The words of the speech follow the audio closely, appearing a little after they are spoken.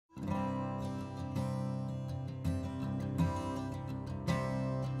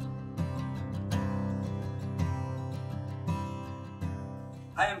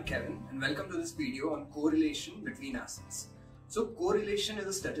Hi, I'm Kevin and welcome to this video on correlation between assets. So correlation is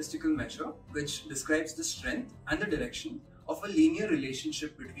a statistical measure which describes the strength and the direction of a linear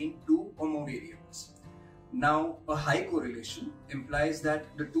relationship between two or more variables. Now, a high correlation implies that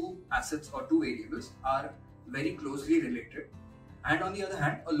the two assets or two variables are very closely related, and on the other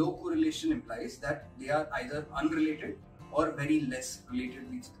hand, a low correlation implies that they are either unrelated or very less related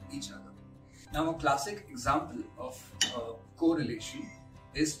with each other. Now, a classic example of correlation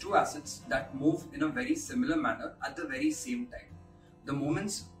is two assets that move in a very similar manner at the very same time. The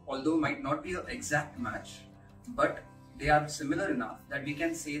moments, although might not be an exact match, but they are similar enough that we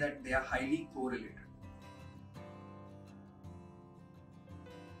can say that they are highly correlated.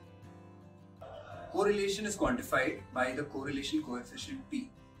 Correlation is quantified by the correlation coefficient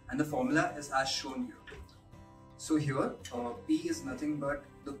P, and the formula is as shown here. So here, P is nothing but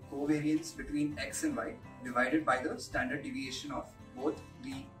the covariance between x and y divided by the standard deviation of both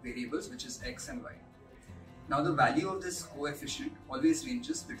the variables, which is x and y. Now the value of this coefficient always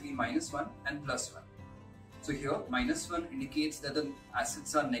ranges between -1 and +1. So here -1 indicates that the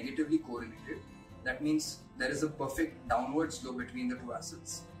assets are negatively correlated. That means there is a perfect downward slope between the two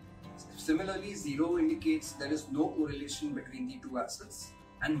assets. Similarly, 0 indicates there is no correlation between the two assets,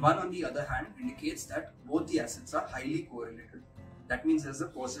 and 1 on the other hand indicates that both the assets are highly correlated. That means there is a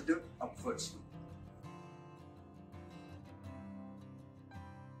positive upward slope.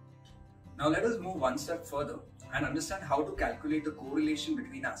 Now let us move one step further and understand how to calculate the correlation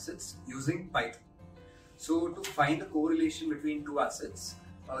between assets using Python. So to find the correlation between two assets,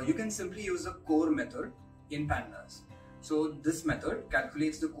 you can simply use the corr method in pandas. So this method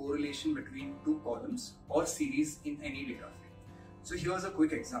calculates the correlation between two columns or series in any data frame. So here's a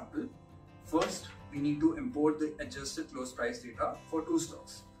quick example. First, we need to import the adjusted close price data for two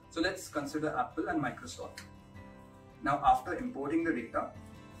stocks. So let's consider Apple and Microsoft. Now after importing the data,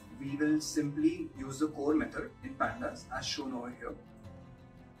 we will simply use the corr method in pandas as shown over here.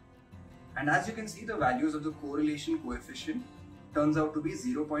 And as you can see, the values of the correlation coefficient turns out to be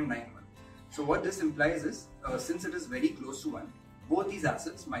 0.91. So what this implies is, since it is very close to 1, both these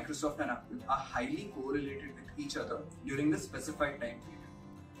assets, Microsoft and Apple, are highly correlated with each other during the specified time period.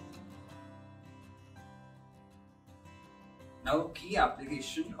 Now, a key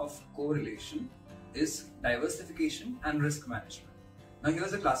application of correlation is diversification and risk management. Now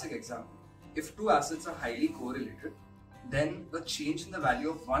here's a classic example. If two assets are highly correlated, then a change in the value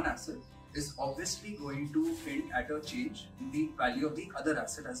of one asset is obviously going to hint at a change in the value of the other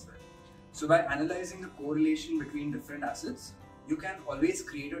asset as well. So by analyzing the correlation between different assets, you can always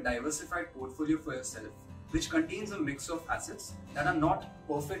create a diversified portfolio for yourself, which contains a mix of assets that are not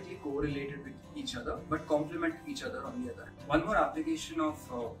perfectly correlated with each other, but complement each other on the other hand. One more application of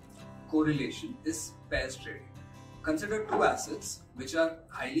correlation is pairs trading. Consider two assets which are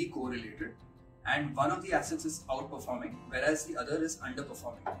highly correlated, and one of the assets is outperforming whereas the other is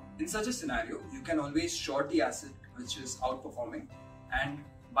underperforming. In such a scenario, you can always short the asset which is outperforming and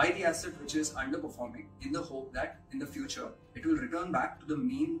buy the asset which is underperforming in the hope that in the future it will return back to the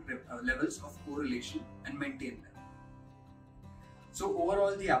mean levels of correlation and maintain them. So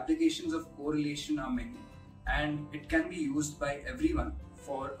overall, the applications of correlation are many, and it can be used by everyone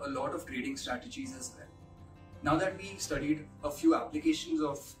for a lot of trading strategies as well. Now that we studied a few applications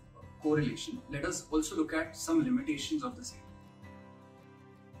of correlation, let us also look at some limitations of the same.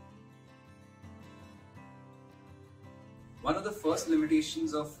 One of the first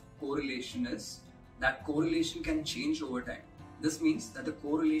limitations of correlation is that correlation can change over time. This means that the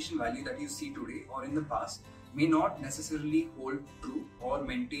correlation value that you see today or in the past may not necessarily hold true or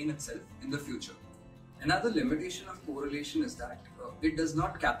maintain itself in the future. Another limitation of correlation is that it does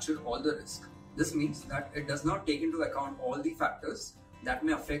not capture all the risk. This means that it does not take into account all the factors that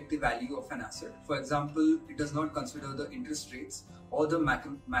may affect the value of an asset. For example, it does not consider the interest rates or the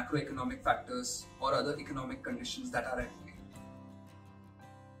macroeconomic factors or other economic conditions that are at play.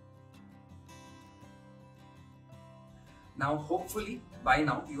 Now, hopefully, by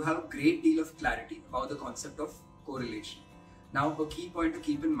now, you have a great deal of clarity about the concept of correlation. Now, a key point to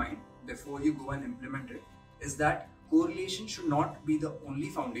keep in mind before you go and implement it is that correlation should not be the only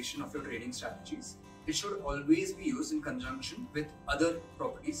foundation of your trading strategies. It should always be used in conjunction with other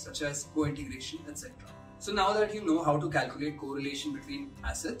properties such as co-integration, etc. So now that you know how to calculate correlation between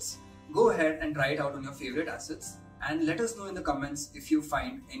assets, go ahead and try it out on your favorite assets and let us know in the comments if you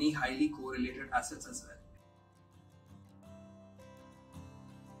find any highly correlated assets as well.